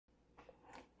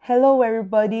Hello,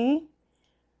 everybody.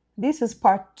 This is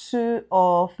part two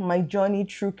of my journey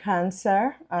through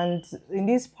cancer, and in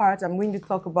this part, I'm going to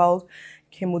talk about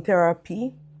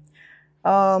chemotherapy.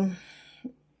 Um,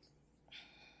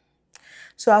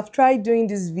 so, I've tried doing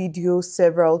this video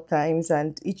several times,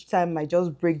 and each time I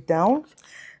just break down.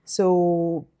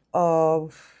 So,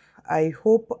 I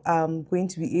hope I'm going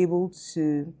to be able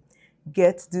to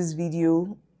get this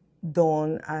video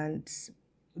done and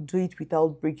do it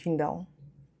without breaking down.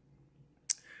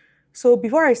 So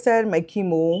before I started my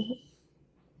chemo,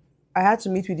 I had to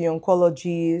meet with the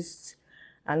oncologist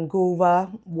and go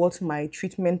over what my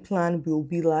treatment plan will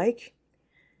be like.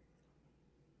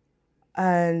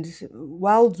 And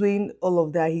while doing all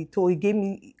of that, he gave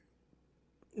me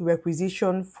a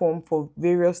requisition form for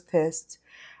various tests.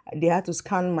 They had to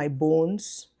scan my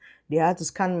bones. They had to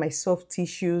scan my soft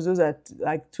tissues. Those are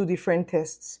like two different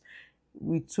tests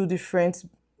with two different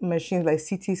machines, like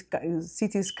CT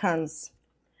scans.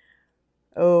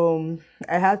 I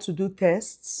had to do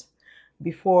tests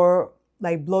before,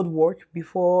 like blood work,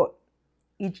 before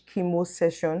each chemo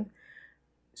session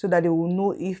so that they will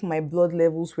know if my blood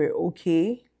levels were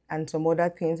okay and some other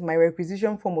things. My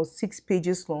requisition form was 6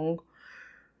 pages long.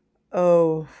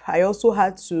 I also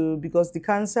had to, because the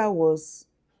cancer was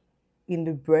in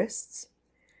the breast,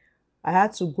 I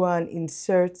had to go and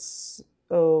insert something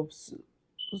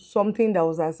that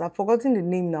was I've forgotten the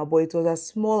name now, but it was as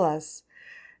small as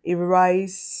a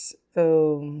rice,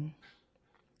 a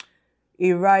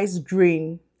rice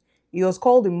grain. It was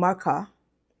called the marker.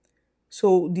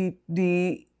 So the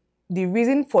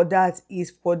reason for that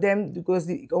is for them, because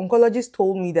the oncologist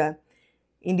told me that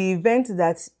in the event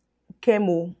that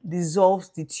chemo dissolves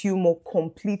the tumor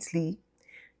completely,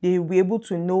 they will be able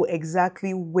to know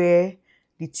exactly where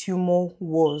the tumor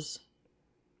was.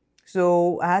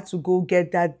 So I had to go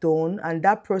get that done, and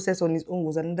that process on its own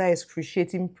was another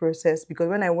excruciating process because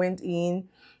when I went in,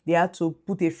 they had to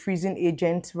put a freezing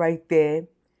agent right there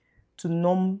to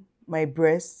numb my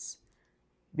breasts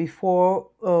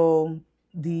before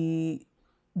the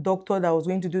doctor that was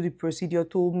going to do the procedure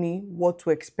told me what to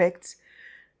expect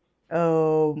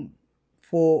um,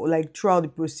 for like throughout the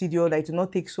procedure, that it will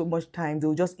not take so much time.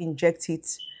 They'll just inject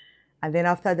it. And then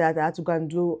after that, I had to go and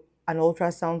do an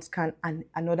ultrasound scan and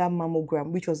another mammogram,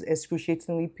 which was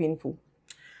excruciatingly painful.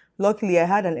 Luckily, I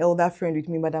had an elder friend with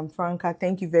me, Madam Franca.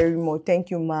 Thank you very much. Thank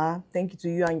you, Ma. Thank you to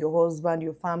you and your husband,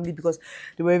 your family, because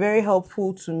they were very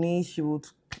helpful to me. She would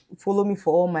follow me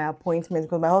for all my appointments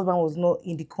because my husband was not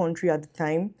in the country at the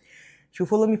time. She'll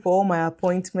follow me for all my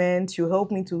appointments. She'll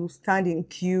help me to stand in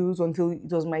queues until it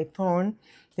was my turn.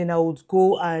 Then I would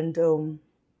go and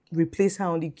replace her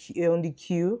on the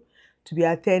queue to be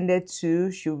attended to.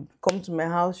 She would come to my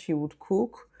house. She would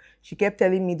cook. She kept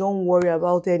telling me, "Don't worry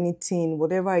about anything.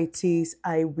 Whatever it is,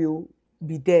 I will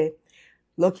be there."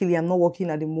 Luckily, I'm not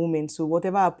working at the moment, so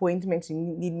whatever appointments you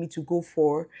need me to go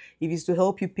for, if it's to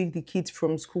help you pick the kids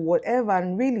from school, whatever,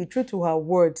 and really, true to her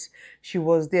words, she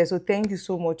was there. So thank you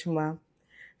so much, Ma.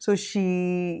 So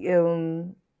she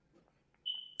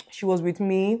was with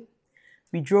me.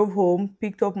 We drove home,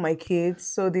 picked up my kids.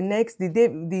 So the next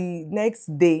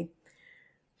day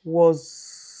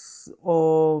was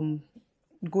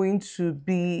going to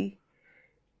be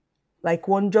like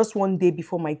one day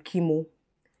before my chemo.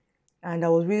 And I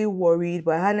was really worried,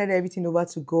 but I handed everything over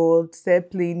to God, started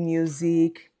playing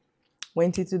music,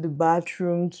 went into the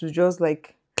bathroom to just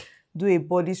like do a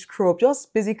body scrub,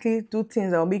 just basically do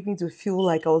things that will make me to feel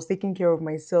like I was taking care of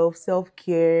myself,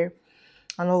 self-care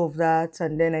and all of that.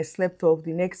 And then I slept off.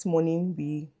 The next morning,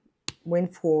 we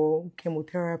went for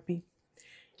chemotherapy.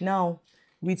 Now,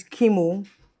 with chemo,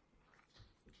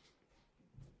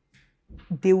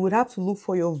 they would have to look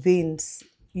for your veins,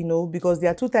 because there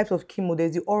are two types of chemo.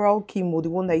 There's the oral chemo, the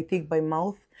one that you take by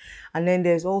mouth, and then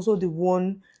there's also the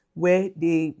one where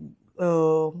they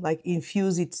like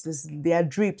infuse it. They are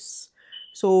drips.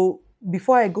 So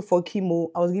before I go for chemo,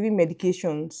 I was given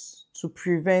medications to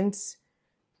prevent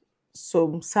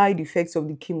some side effects of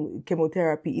the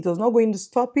chemotherapy. It was not going to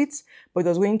stop it, but it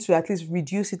was going to at least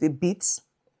reduce it a bit.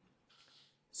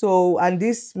 So, and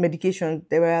this medication,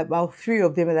 there were about 3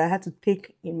 of them that I had to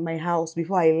take in my house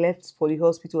before I left for the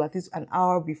hospital, at least an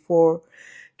hour before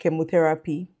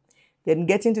chemotherapy. Then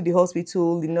getting to the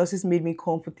hospital, the nurses made me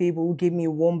comfortable, gave me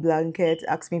a warm blanket,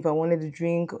 asked me if I wanted to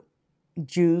drink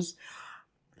juice,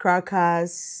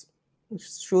 crackers,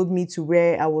 showed me to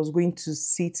where I was going to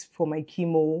sit for my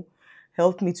chemo,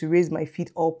 helped me to raise my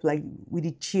feet up like with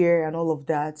the chair and all of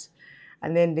that.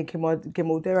 And then the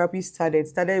chemotherapy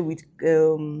started with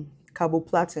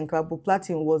carboplatin.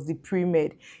 Carboplatin was the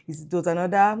pre-med. It was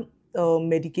another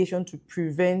medication to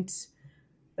prevent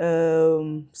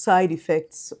side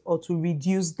effects or to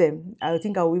reduce them. I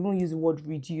think I will even use the word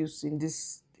reduce in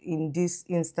this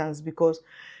instance, because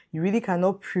you really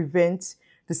cannot prevent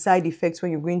the side effects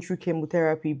when you're going through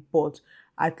chemotherapy, but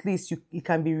at least it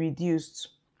can be reduced.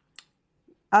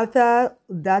 After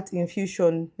that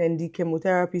infusion, then the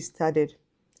chemotherapy started.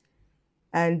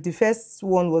 And the first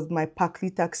one was my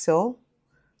paclitaxel.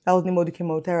 That was the name of the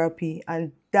chemotherapy.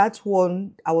 And that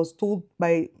one, I was told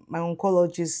by my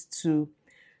oncologist to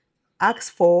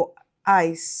ask for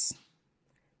ice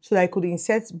so that I could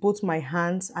insert both my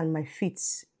hands and my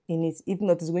feet in it. If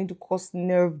not, it's going to cause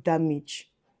nerve damage.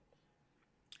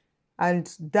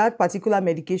 And that particular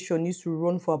medication used to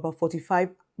run for about 45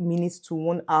 minutes to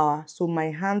 1 hour. So my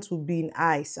hands would be in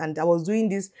ice. And I was doing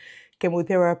this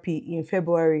chemotherapy in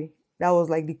February. That was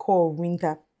like the core of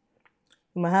winter.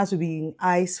 My hands would be in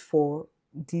ice for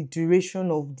the duration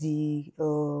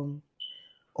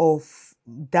of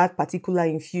that particular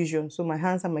infusion. So my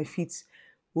hands and my feet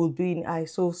would be in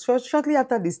ice. So shortly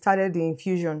after they started the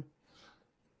infusion,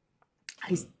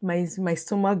 my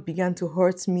stomach began to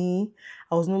hurt me.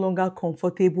 I was no longer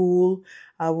comfortable.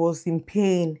 I was in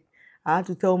pain. I had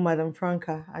to tell Madam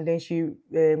Franca, and then she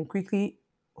quickly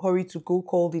hurried to go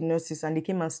call the nurses, and they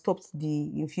came and stopped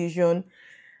the infusion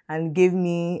and gave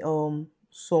me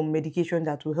some medication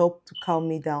that will help to calm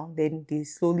me down. Then they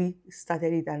slowly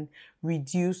started it and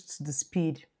reduced the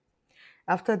speed.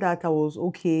 After that, I was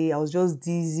okay. I was just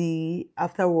dizzy.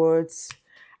 Afterwards,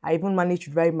 I even managed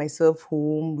to drive myself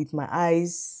home with my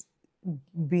eyes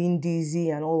being dizzy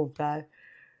and all of that.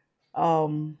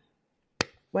 Um,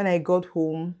 when I got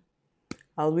home,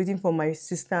 I was waiting for my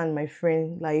sister and my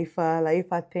friend Laifa.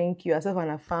 Laifa, thank you. Herself and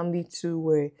her family too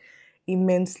were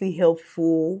immensely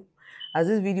helpful. As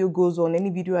this video goes on, any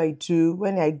video I do,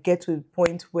 when I get to the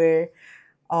point where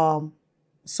um,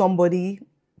 somebody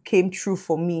came through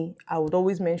for me, I would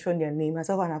always mention their name.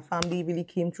 Herself and her family really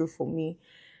came through for me.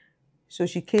 So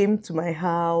she came to my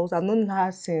house. I've known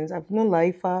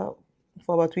Laifa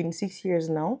for about 26 years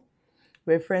now.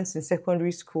 We're friends in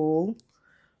secondary school.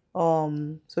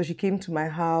 So she came to my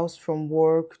house from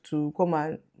work to come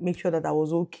and make sure that I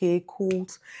was okay,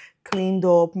 cooked, cleaned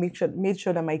up, made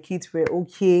sure that my kids were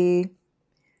okay.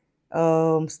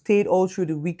 Stayed all through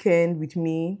the weekend with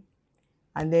me,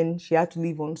 and then she had to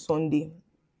leave on Sunday.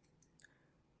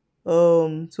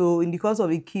 So in the course of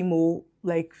the chemo,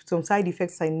 like some side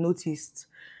effects I noticed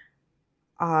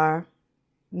are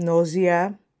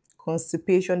nausea,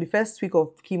 constipation. The first week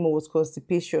of chemo was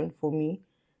constipation for me.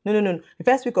 No. The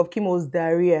first week of chemo was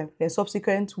diarrhea. Then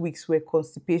subsequent weeks were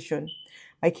constipation.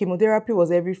 My chemotherapy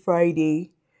was every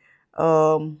Friday.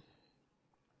 Um,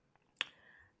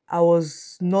 I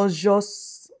was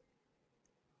nauseous.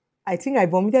 I think I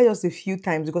vomited just a few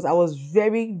times because I was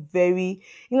very, very,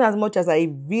 as much as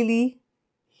I really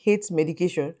hate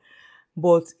medication,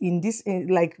 but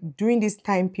like during this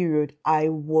time period, I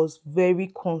was very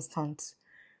constant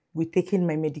with taking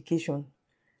my medication.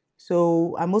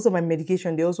 So, and most of my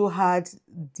medication, they also had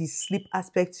the sleep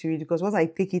aspect to it, because once I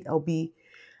take it, I'll be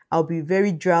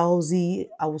very drowsy.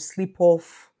 I will sleep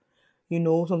off.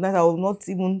 Sometimes I will not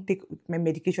even take my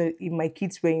medication if my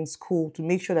kids were in school, to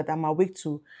make sure that I'm awake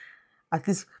to at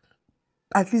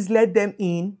least let them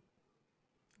in,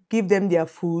 give them their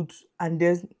food, and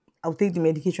then I'll take the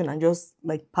medication and just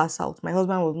like pass out. My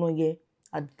husband was not here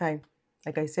at the time,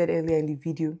 like I said earlier in the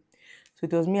video. So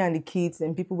it was me and the kids,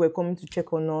 and people were coming to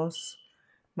check on us.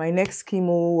 My next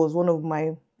chemo was one of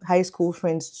my high school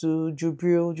friends to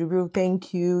Jubril. Jubril,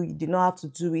 thank you. You did not have to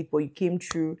do it, but you came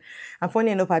through. And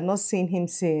funny enough, I'd not seen him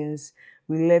since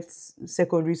we left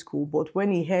secondary school. But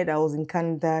when he heard I was in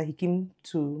Canada, he came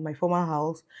to my former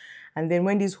house. And then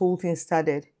when this whole thing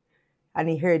started, and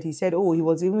he said, oh, he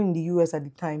was even in the US at the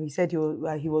time. He said he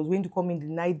was going to come in the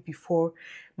night before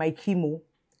my chemo,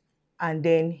 and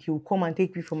then he would come and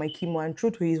take me for my chemo. And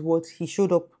true to his words, he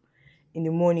showed up in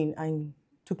the morning and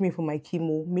took me for my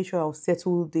chemo, made sure I was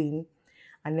settled in,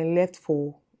 and then left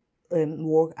for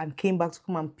work, and came back to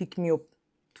come and pick me up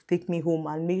to take me home,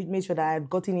 and made sure that I had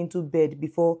gotten into bed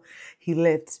before he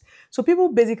left. So people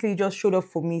basically just showed up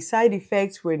for me. Side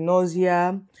effects were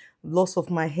nausea, loss of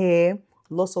my hair,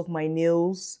 loss of my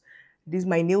nails.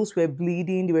 My nails were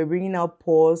bleeding, they were bringing out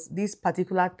pores. This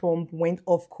particular thumb went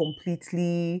off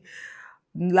completely.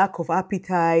 Lack of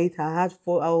appetite. I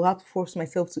would have to force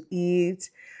myself to eat.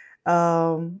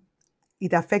 Um,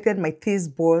 it affected my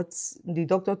taste buds. The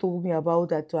doctor told me about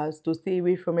that, to stay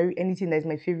away from anything that is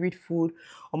my favorite food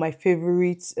or my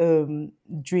favorite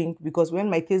drink, because when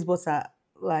my taste buds are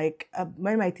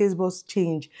when my taste buds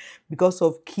change because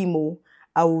of chemo,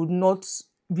 I would not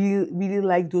really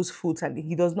like those foods, and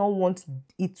he does not want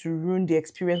it to ruin the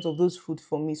experience of those foods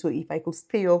for me. So if I could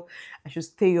stay off, I should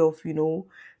stay off.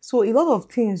 So a lot of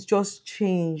things just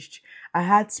changed. I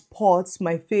had spots,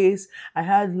 my face, I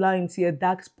had lines here,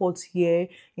 dark spots here.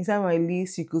 Inside my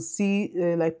lips, you could see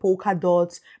like polka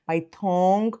dots, my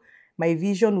tongue, my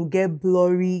vision would get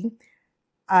blurry.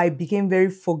 I became very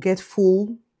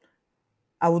forgetful.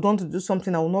 I would want to do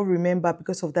something I will not remember.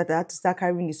 Because of that, I had to start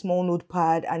carrying a small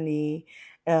notepad and a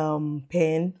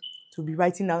pen to be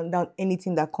writing down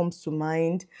anything that comes to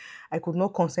mind. I could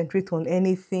not concentrate on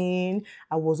anything.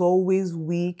 I was always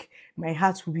weak. My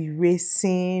heart would be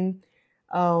racing.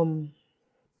 Um,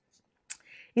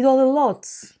 it was a lot.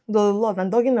 It was a lot.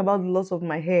 I'm talking about the loss of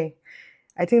my hair.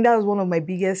 I think that was one of my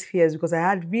biggest fears because I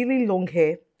had really long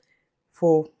hair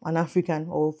for an African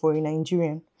or for a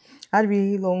Nigerian. I had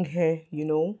really long hair.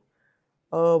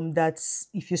 That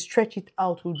if you stretch it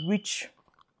out would reach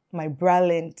my bra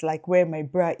length, like where my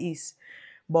bra is.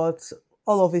 But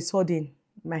all of a sudden,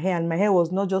 my hair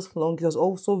was not just long, it was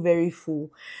also very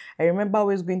full. I remember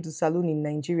always going to salon in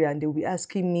Nigeria and they would be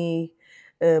asking me,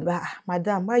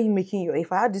 madam, why are you making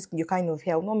if I had this your kind of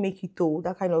hair, I will not make it all,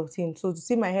 that kind of thing. So to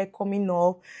see my hair coming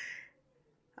off,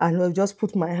 and I'll just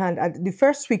put my hand. And the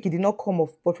first week it did not come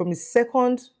off, but from the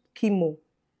second chemo,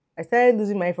 I started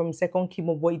losing my hair from the second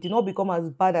chemo, but it did not become as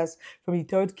bad as from the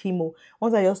third chemo.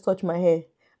 Once I just touched my hair,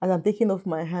 as I'm taking off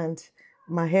my hand,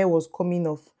 my hair was coming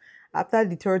off. After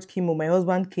the third chemo, my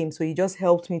husband came, so he just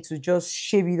helped me to just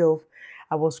shave it off.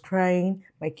 I was crying,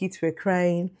 my kids were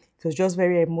crying. It was just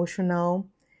very emotional.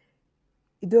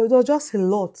 It was just a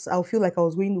lot. I feel like I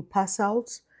was going to pass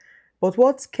out. But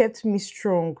what kept me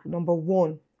strong, number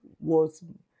one, was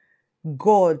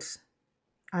God.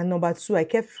 And number two, I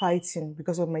kept fighting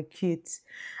because of my kids.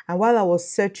 And while I was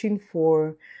searching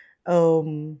for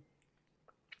um,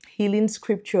 healing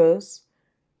scriptures,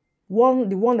 the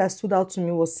one that stood out to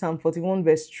me was Psalm 41,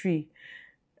 verse 3,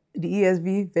 the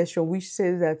ESV version, which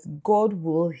says that God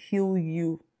will heal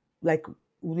you. Like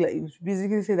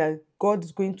basically say that God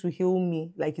is going to heal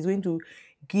me, like He's going to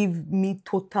give me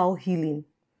total healing,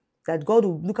 that God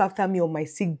would look after me on my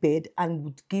sick bed and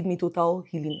would give me total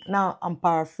healing. Now I'm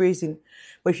paraphrasing,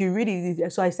 but if you read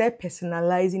it, so I started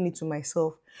personalizing it to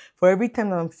myself. For every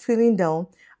time I'm feeling down,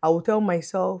 I will tell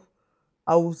myself,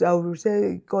 I will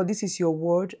say, God, this is your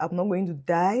word. I'm not going to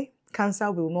die.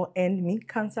 Cancer will not end me.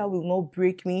 Cancer will not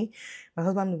break me. My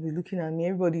husband will be looking at me.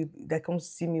 Everybody that comes to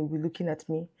see me will be looking at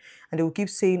me. And they will keep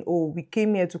saying, oh, we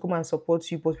came here to come and support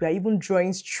you, but we are even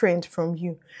drawing strength from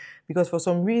you. Because for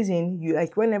some reason, you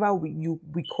like whenever we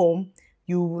come,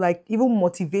 you like even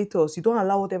motivate us. You don't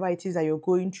allow whatever it is that you're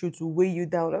going through to weigh you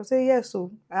down. I'll say, yes,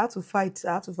 so I have to fight.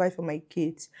 I have to fight for my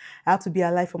kids. I have to be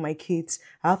alive for my kids.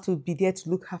 I have to be there to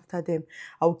look after them.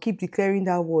 I will keep declaring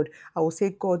that word. I will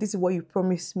say, God, this is what you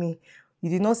promised me.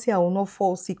 You did not say I will not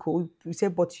fall sick. You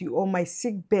said, but you on my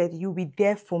sick bed, you'll be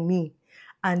there for me.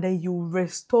 And then you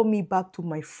restore me back to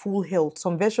my full health.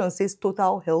 Some version says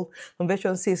total health. Some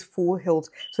version says full health.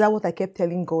 So that's what I kept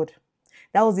telling God.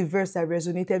 That was the verse that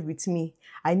resonated with me.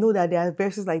 I know that there are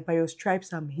verses like by your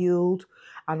stripes I'm healed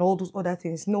and all those other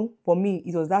things. No, for me,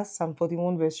 it was that Psalm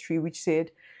 41 verse 3 which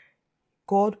said,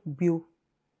 God will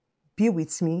be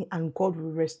with me and God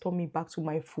will restore me back to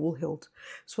my full health.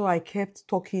 So I kept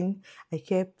talking. I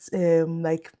kept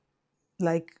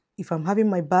like if I'm having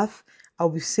my bath, I'll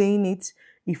be saying it.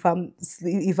 If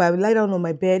I lie down on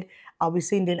my bed, I'll be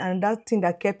saying that. And that thing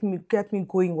that kept me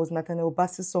going was Nathaniel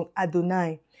Bassey's song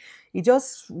Adonai. It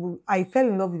just I fell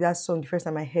in love with that song the first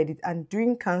time I heard it. And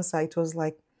during cancer, it was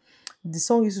like the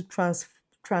song used to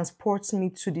transport me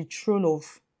to the throne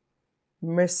of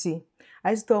mercy.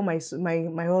 I used to tell my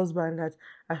husband that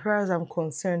as far as I'm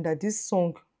concerned, that this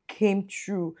song came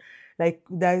true, like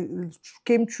that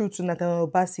came true to Nathaniel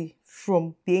Bassey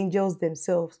from the angels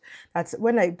themselves. That's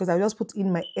when because I just put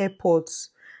in my AirPods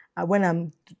when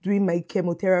I'm doing my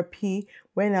chemotherapy,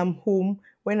 when I'm home,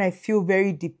 when I feel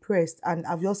very depressed, and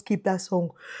I've just keep that song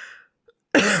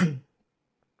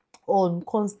on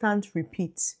constant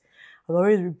repeat. I was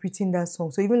always repeating that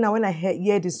song. So even now, when I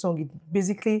hear this song, it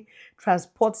basically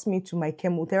transports me to my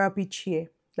chemotherapy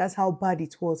chair. That's how bad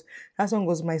it was. That song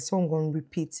was my song on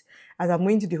repeat. As I'm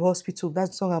going to the hospital,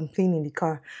 that song I'm playing in the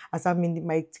car. As I'm in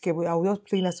my cable, I was just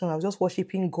playing that song. I was just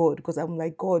worshiping God because I'm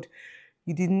like, God,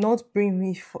 you did not bring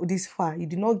me this far. You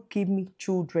did not give me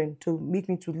children to make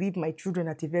me to leave my children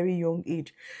at a very young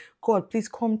age. God, please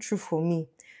come true for me.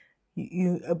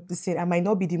 Listen, I might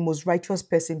not be the most righteous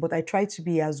person, but I try to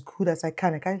be as good as I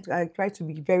can. I try to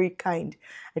be very kind.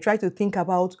 I try to think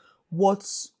about what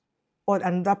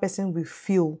another person will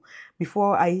feel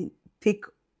before I take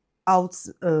out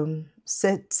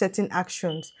certain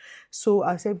actions. So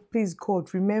I said, please,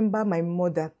 God, remember my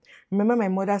mother, remember my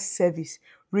mother's service,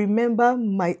 remember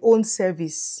my own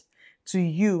service to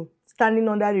you, standing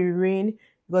under the rain.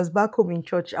 Because back home in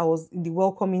church, I was in the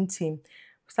welcoming team,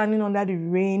 standing under the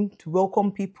rain to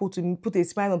welcome people, to put a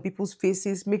smile on people's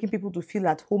faces, making people to feel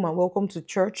at home and welcome to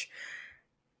church.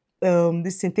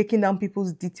 This thing, taking down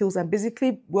people's details and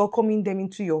basically welcoming them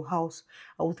into your house.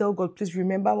 I will tell God, please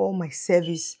remember all my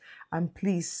service and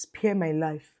please spare my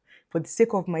life. For the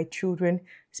sake of my children,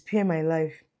 spare my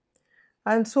life.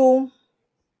 And so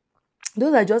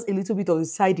those are just a little bit of the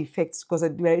side effects because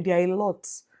there are a lot.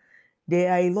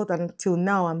 There are a lot, and until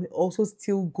now, I'm also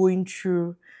still going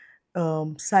through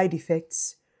side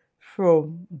effects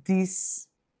from this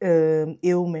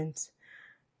ailment.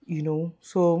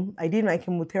 So I did my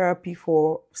chemotherapy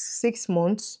for 6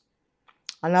 months,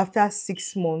 and after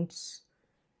 6 months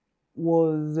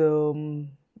was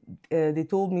they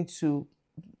told me to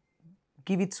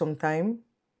give it some time,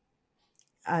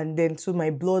 and then so my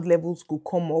blood levels could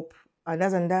come up, and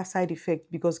that's another side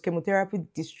effect because chemotherapy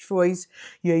destroys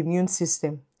your immune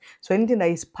system. So anything that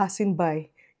is passing by,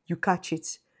 you catch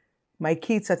it. My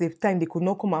kids at the time, they could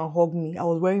not come and hug me. I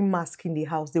was wearing mask in the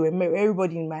house.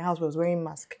 Everybody in my house was wearing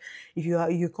mask. If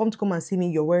you come and see me,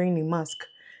 you're wearing a mask.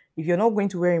 If you're not going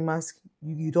to wear a mask,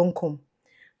 you don't come.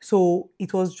 So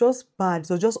it was just bad. It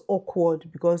was just awkward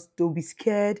because they'll be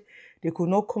scared. They could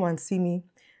not come and see me.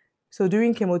 So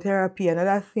during chemotherapy,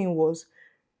 another thing was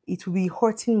it will be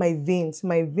hurting my veins.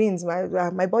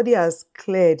 My body has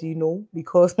cleared,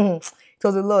 because it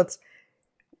was a lot.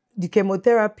 The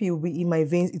chemotherapy will be in my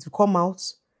veins. It will come out.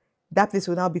 That place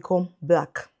will now become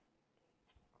black.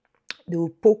 They will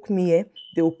poke me here.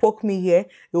 They will poke me here.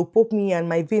 They will poke me here. And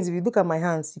my veins, if you look at my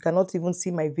hands, you cannot even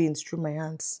see my veins through my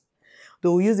hands. They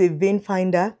will use a vein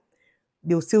finder.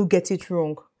 They will still get it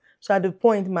wrong. So at the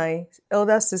point, my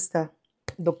elder sister,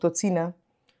 Dr. Tina,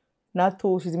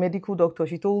 she's a medical doctor.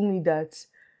 She told me that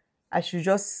I should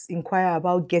just inquire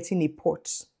about getting a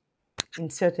port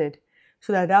inserted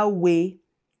so that way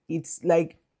it's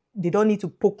like they don't need to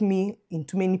poke me in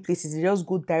too many places. They just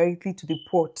go directly to the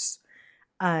ports,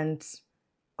 and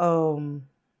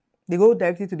they go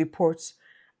directly to the ports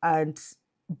and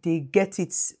they get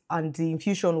it, and the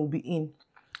infusion will be in.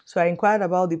 So I inquired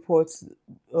about the ports.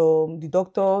 The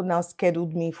doctor now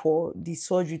scheduled me for the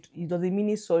surgery. It was a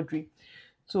mini surgery.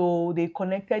 So they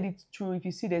connected it through, if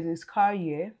you see there's a scar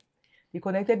here, they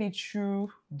connected it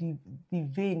through the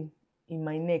vein in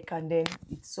my neck, and then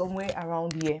it's somewhere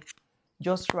around here,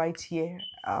 just right here.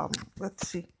 Let's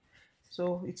see.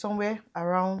 So it's somewhere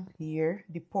around here,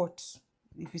 the port.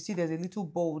 If you see there's a little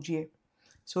bulge here.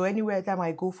 So anywhere time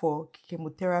I go for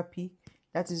chemotherapy,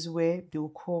 that is where they will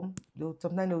come.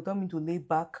 Sometimes they will tell me to lay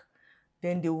back.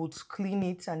 Then they would clean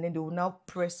it, and then they will now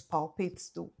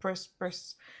palpate. They'll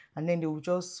press, and then they will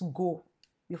just go.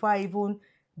 Before I even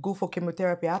go for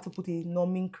chemotherapy, I have to put a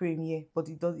numbing cream here, but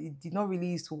it did not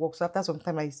really used to work. So after some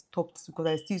time, I stopped because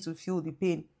I still used to feel the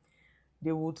pain.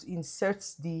 They would insert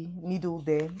the needle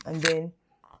there, and then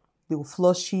they will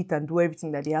flush it and do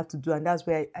everything that they have to do. And that's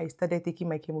where I started taking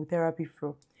my chemotherapy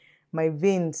from. My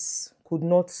veins could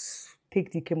not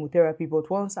take the chemotherapy, but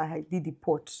once I did the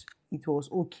port, it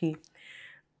was okay.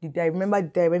 I remember the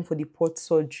day I went for the port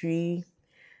surgery.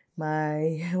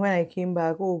 When I came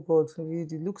back, oh God,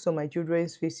 the looks on my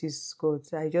children's faces, God,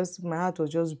 my heart was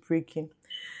just breaking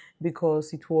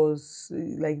because it was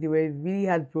like they were really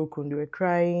heartbroken. They were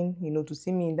crying, to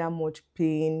see me in that much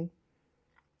pain.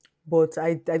 But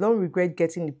I don't regret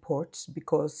getting the port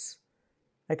because,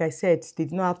 like I said, they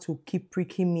did not have to keep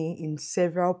pricking me in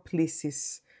several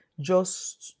places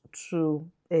just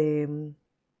to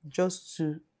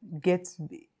get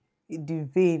the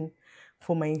vein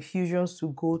for my infusions to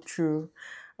go through.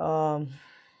 What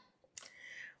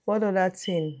other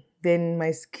thing? Then my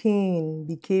skin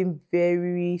became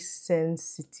very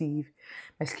sensitive.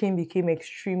 My skin became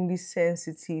extremely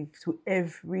sensitive to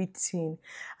everything.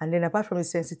 And then apart from the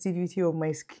sensitivity of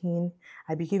my skin,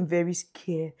 I became very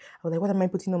scared. I was like, what am I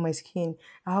putting on my skin?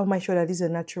 How am I sure that this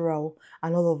is natural?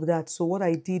 And all of that. So what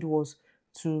I did was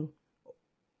to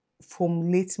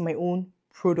formulate my own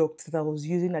products that I was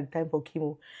using at the time for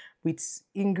chemo with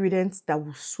ingredients that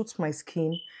will suit my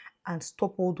skin and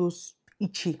stop all those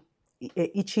feeling,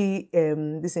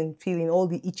 all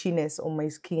the itchiness on my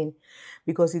skin,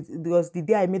 because the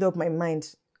day I made up my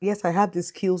mind. Yes, I had the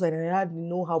skills and I had the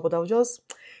know-how, but I was just,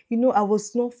 I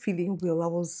was not feeling well. I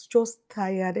was just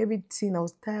tired. Everything. I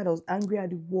was tired. I was angry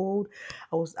at the world.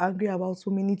 I was angry about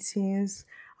so many things.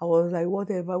 I was like,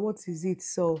 whatever, what is it,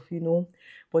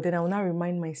 But then I will not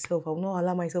remind myself. I will not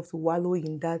allow myself to wallow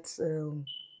in that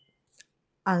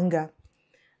anger.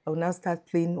 I will now start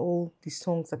playing all the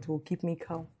songs that will keep me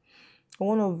calm.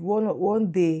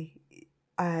 One day,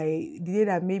 the day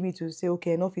that made me to say,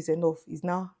 okay, enough is enough. It's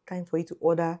now time for you to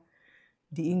order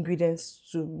the ingredients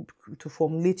to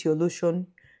formulate your lotion,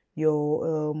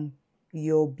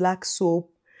 your black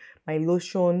soap, my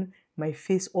lotion, my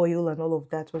face oil, and all of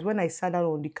that. Was when I sat down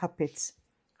on the carpet.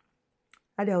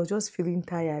 And I was just feeling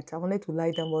tired. I wanted to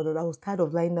lie down, but I was tired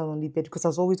of lying down on the bed because I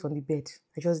was always on the bed.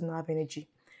 I just didn't have energy.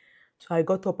 So I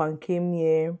got up and came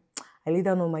here. I lay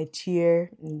down on my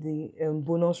chair in the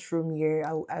bonus room here.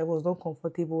 I was not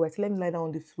comfortable. I said, let me lie down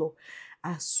on the floor.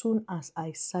 As soon as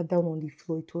I sat down on the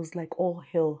floor, it was like all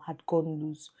hell had gone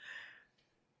loose,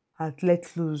 had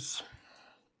let loose.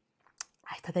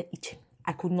 I started itching.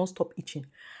 I could not stop itching.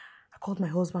 I called my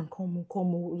husband, come on,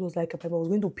 come on. It was like I was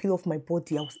going to peel off my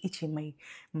body. I was itching my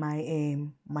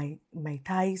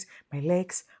thighs, my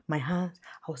legs, my hands.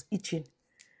 I was itching.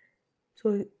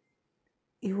 So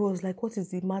it was like, what is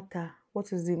the matter?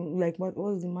 What is the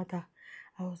matter?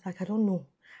 I was like, I don't know.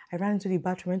 I ran into the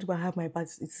bathroom, went to go and have my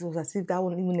bath. It was as if that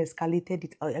one even escalated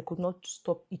it. I could not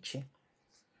stop itching.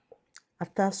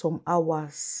 After some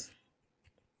hours,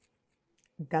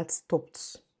 that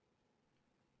stopped.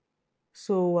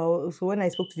 So when I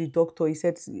spoke to the doctor, he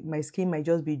said my skin might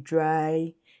just be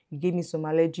dry. He gave me some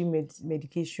allergy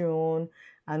medication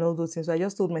and all those things. So I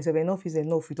just told myself enough is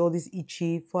enough with all this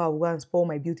itchy before I will go and spoil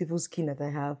my beautiful skin that I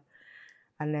have.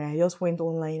 And then I just went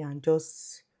online and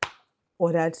just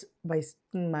ordered my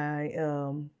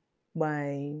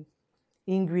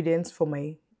ingredients for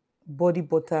my body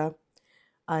butter,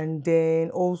 and then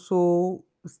also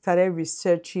started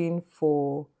researching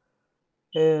for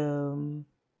and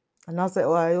I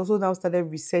also now started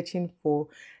researching for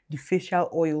the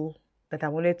facial oil that I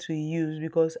wanted to use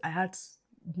because I had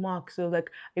marks. So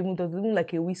like even it was even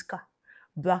like a whisker,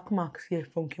 black marks here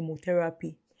from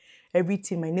chemotherapy.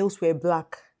 Everything, my nails were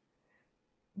black.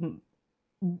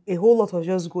 A whole lot was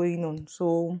just going on.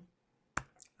 So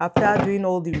after doing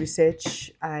all the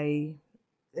research, I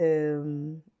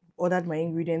um, ordered my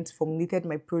ingredients, formulated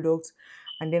my products,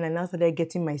 and then I now started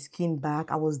getting my skin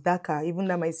back. I was darker, even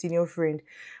that my senior friend,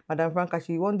 Madam Franca,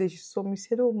 one day she saw me,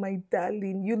 said, "Oh my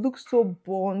darling, you look so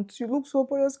burnt. You look so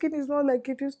burnt. Your skin is not like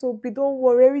it used to be. Don't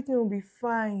worry, everything will be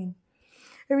fine.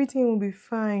 Everything will be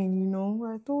fine."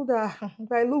 I told her,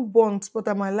 I look burnt, but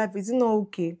I'm alive. Is it not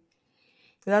okay?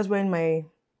 So that's when my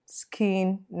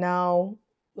skin now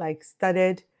like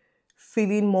started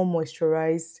feeling more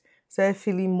moisturized, started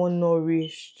feeling more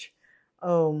nourished,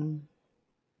 um,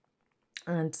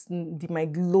 and my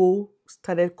glow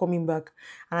started coming back,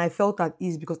 and I felt at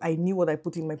ease because I knew what I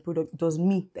put in my product. It was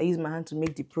me that used my hand to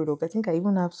make the product. I think I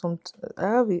even have some. I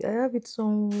have it. I have it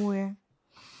somewhere.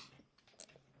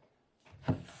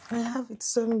 I have it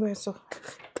somewhere. So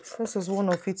this is one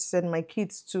of it. And my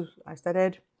kids too. I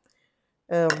started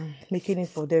making it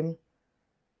for them,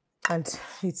 and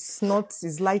it's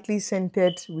lightly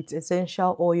scented with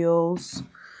essential oils,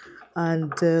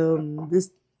 and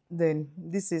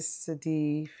this is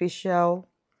the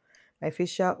my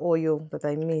facial oil that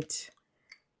I made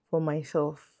for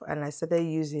myself, and I started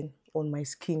using on my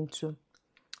skin too,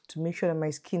 to make sure that my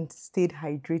skin stayed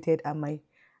hydrated and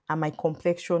my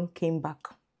complexion came back.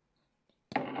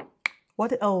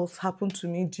 What else happened to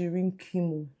me during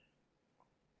chemo?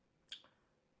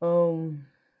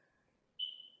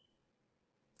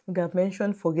 Like I've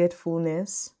mentioned,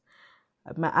 forgetfulness.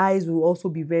 My eyes will also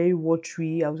be very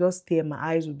watery. I'll just stare, my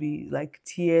eyes will be like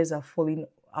tears are falling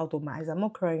out of my eyes. I'm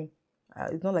not crying.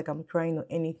 It's not like I'm crying or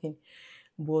anything,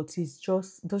 but it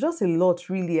was just a lot,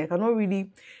 really. I cannot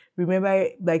really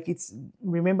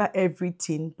remember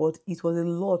everything, but it was a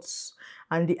lot.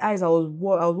 And the eyes, I was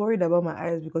worried about my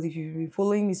eyes because if you've been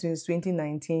following me since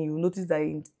 2019, you'll notice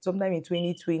that sometime in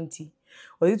 2020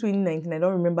 or is it 2019, I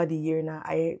don't remember the year now,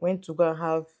 I went to go and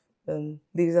have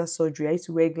laser surgery. I used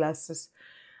to wear glasses,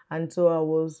 and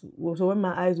so when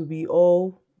my eyes would be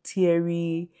all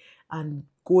teary and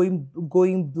going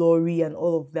blurry and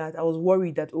all of that, I was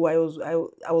worried that I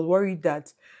was worried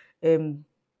that um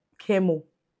chemo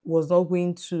was not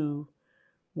going to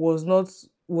was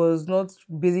not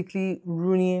basically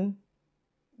ruining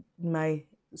my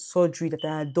surgery that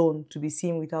I had done to be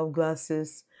seen without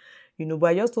glasses, But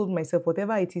I just told myself,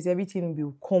 whatever it is, everything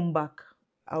will come back.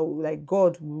 Like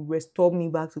God will restore me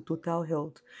back to total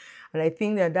health. And I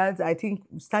think I think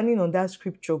standing on that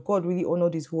scripture, God really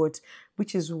honored his words,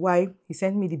 which is why he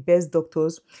sent me the best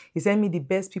doctors. He sent me the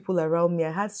best people around me.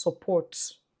 I had support.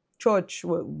 Church,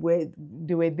 where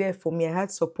they were there for me. I had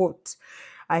support.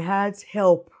 I had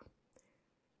help.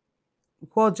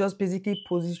 God just basically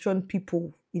positioned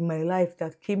people in my life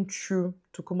that came through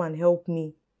to come and help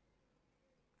me.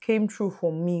 came through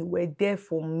for me, were there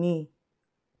for me,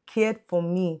 cared for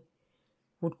me,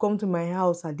 would come to my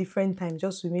house at different times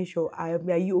just to make sure,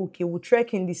 are you okay? Would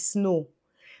trek in the snow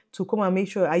to come and make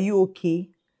sure, are you okay?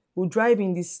 Would drive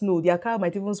in the snow. Their car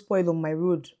might even spoil on my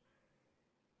road,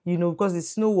 because the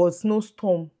snow was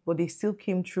snowstorm, but they still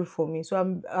came through for me. So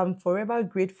I'm forever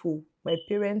grateful. My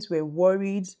parents were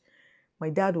worried. My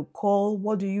dad would call,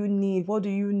 what do you need? What do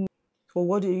you need? So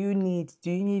what do you need? Do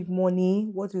you need money?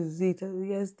 What is it?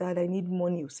 Yes, dad, I need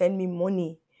money. Send me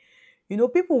money.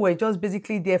 People were just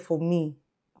basically there for me,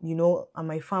 and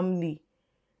my family.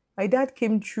 My dad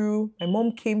came through, my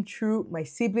mom came through, my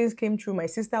siblings came through, my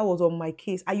sister was on my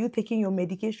case. Are you taking your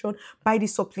medication? Buy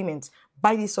this supplement,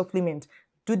 buy this supplement,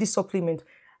 do this supplement.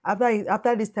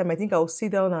 After this time, I think I'll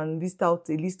sit down and list out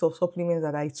a list of supplements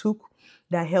that I took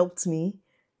that helped me.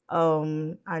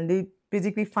 And they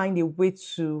basically find a way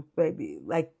to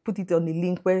like put it on the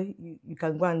link where you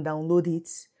can go and download it.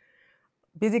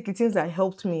 Basically, things that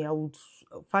helped me, I would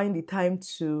find the time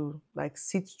to like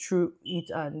sit through it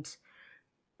and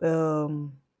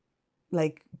um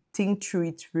like think through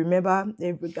it, remember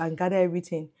and gather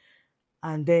everything,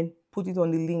 and then put it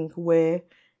on the link where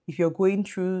if you're going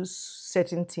through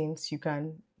certain things, you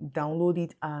can download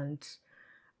it and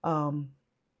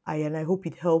I hope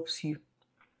it helps you.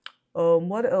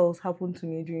 What else happened to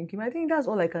me during chemo? I think that's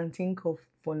all I can think of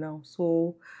for now.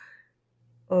 So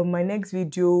my next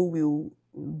video will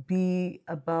be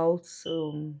about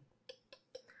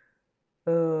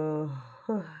uh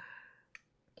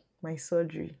my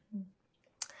surgery.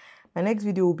 My next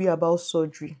video will be about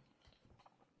surgery.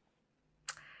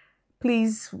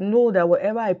 Please know that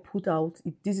whatever I put out,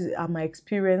 are my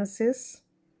experiences,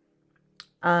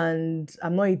 and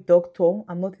I'm not a doctor.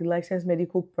 I'm not a licensed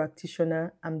medical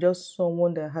practitioner. I'm just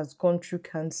someone that has gone through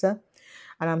cancer,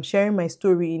 and I'm sharing my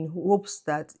story in hopes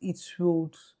that it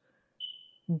would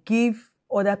give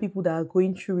other people that are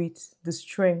going through it the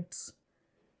strength,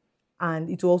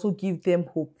 and it will also give them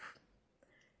hope.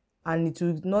 And it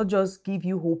will not just give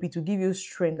you hope, it will give you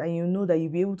strength, and you know that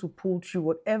you'll be able to pull through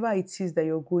whatever it is that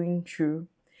you're going through.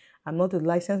 I'm not a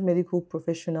licensed medical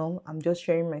professional. I'm just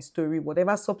sharing my story.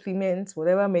 Whatever supplements,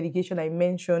 whatever medication I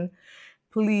mention,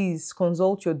 please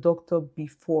consult your doctor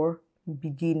before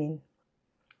beginning.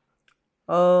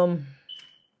 Another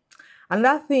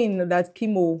thing that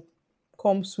chemo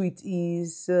comes with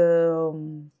is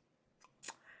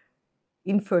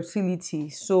infertility.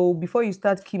 So before you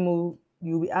start chemo,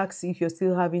 you'll be asked if you're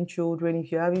still having children.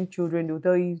 If you're having children, they'll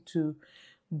tell you to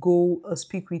go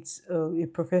speak with a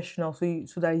professional so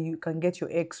that you can get your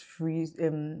eggs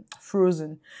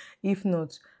frozen. If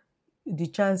not, the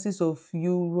chances of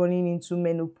you running into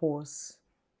menopause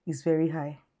is very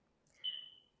high.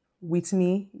 With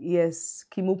me, yes,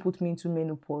 chemo put me into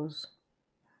menopause.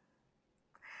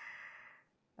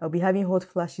 I'll be having hot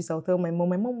flashes. I'll tell my mom.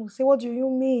 My mom will say, what do you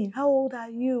mean? How old are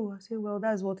you? I say, well,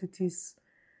 that's what it is.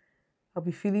 I'll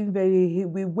be feeling a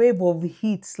wave of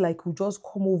heat like will just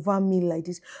come over me like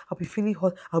this. I'll be feeling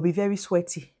hot. I'll be very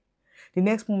sweaty. The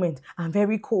next moment, I'm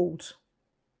very cold.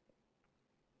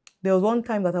 There was one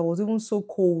time that I was even so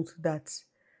cold that,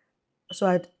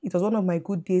 it was one of my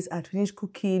good days. I'd finished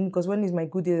cooking, because when it's my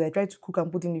good days, I try to cook and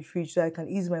put in the fridge so I can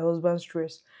ease my husband's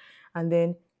stress. And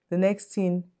then the next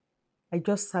thing, I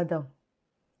just sat down.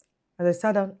 As I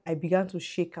sat down, I began to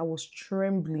shake. I was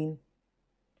trembling.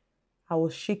 I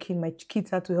was shaking. My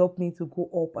kids had to help me to go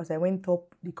up. As I went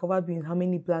up, they covered me in how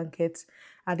many blankets.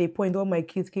 At a point, all my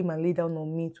kids came and lay down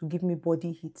on me to give me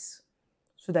body heats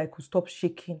so that I could stop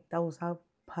shaking. That was how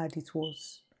bad it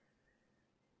was.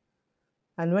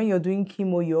 And when you're doing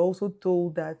chemo, you're also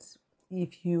told that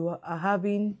if you have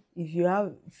a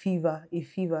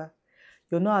fever,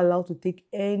 you're not allowed to take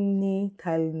any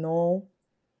Tylenol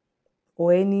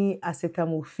or any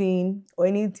acetaminophen or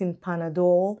anything,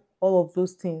 Panadol, all of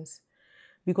those things.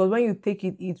 Because when you take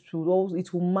it, it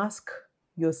will mask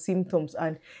your symptoms,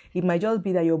 and it might just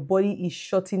be that your body is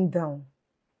shutting down.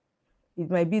 It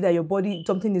might be that your body,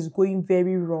 something is going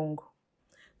very wrong.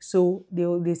 So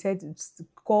they said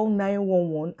call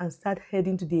 911 and start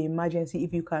heading to the emergency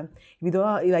if you can. If you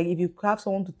don't if you have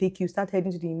someone to take you, start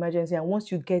heading to the emergency, and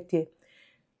once you get there,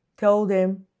 tell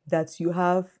them that you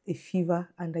have a fever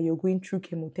and that you're going through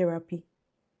chemotherapy.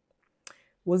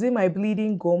 Was it my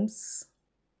bleeding gums?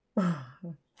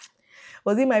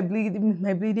 Was it my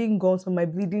bleeding gums or my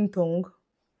bleeding tongue?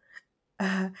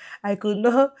 I could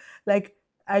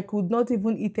not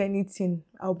even eat anything.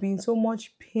 I'll be in so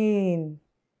much pain.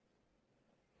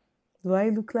 Do I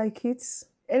look like it?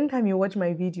 Anytime you watch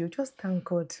my video, just thank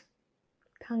God.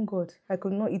 Thank God. I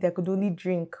could not eat, I could only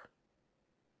drink.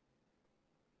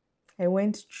 I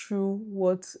went through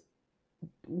what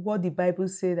what the Bible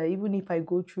said, that even if I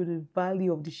go through the valley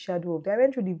of the shadow of death, I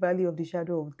went through the valley of the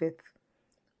shadow of death,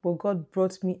 but God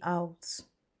brought me out,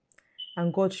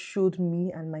 and God showed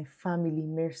me and my family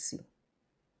mercy.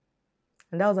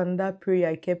 And that was another prayer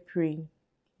I kept praying.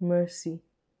 Mercy,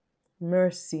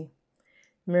 mercy,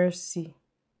 mercy.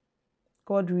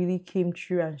 God really came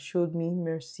through and showed me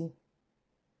mercy.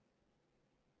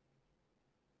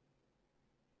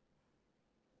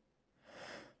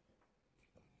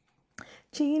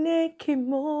 Chineke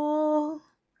mo,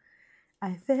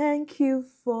 I thank you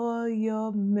for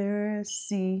your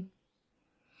mercy.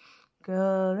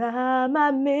 God, I'm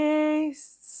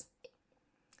amazed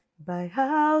by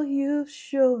how you've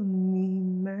shown me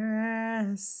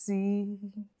mercy.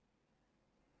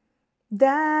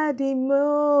 Daddy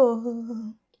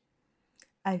Mo,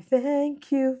 I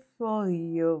thank you for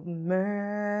your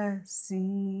mercy.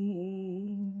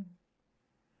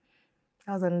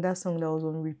 That was another song that was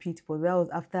on repeat, but that was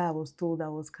after I was told I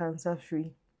was cancer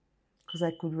free, because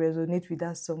I could resonate with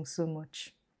that song so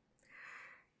much.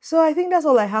 So I think that's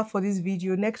all I have for this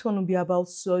video. Next one will be about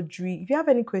surgery. If you have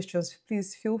any questions,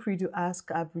 please feel free to ask.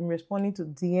 I've been responding to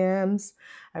DMs.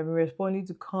 I've been responding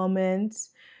to comments.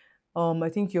 I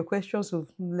think your questions will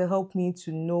help me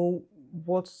to know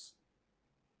what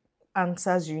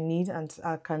answers you need, and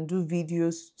I can do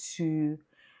videos to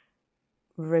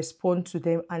respond to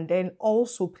them. And then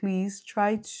also, please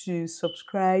try to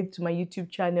subscribe to my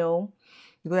YouTube channel,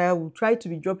 because I will try to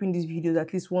be dropping these videos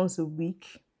at least once a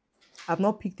week. I've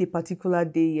not picked a particular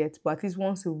day yet, but at least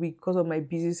once a week, because of my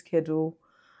busy schedule,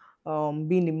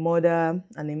 being a mother,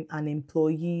 an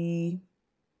employee,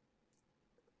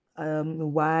 a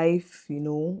wife,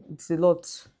 it's a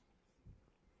lot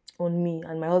on me,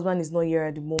 and my husband is not here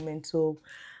at the moment, so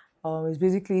it's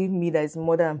basically me that is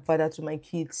mother and father to my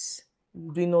kids,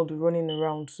 doing all the running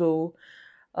around. So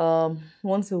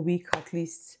once a week at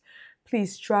least.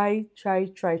 Please try.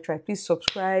 Please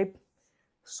subscribe,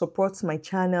 support my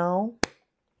channel,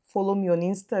 follow me on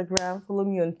Instagram, follow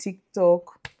me on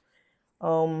TikTok,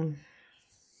 and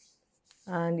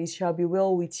it shall be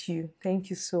well with you. Thank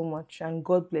you so much, and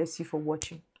God bless you for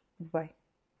watching. Bye.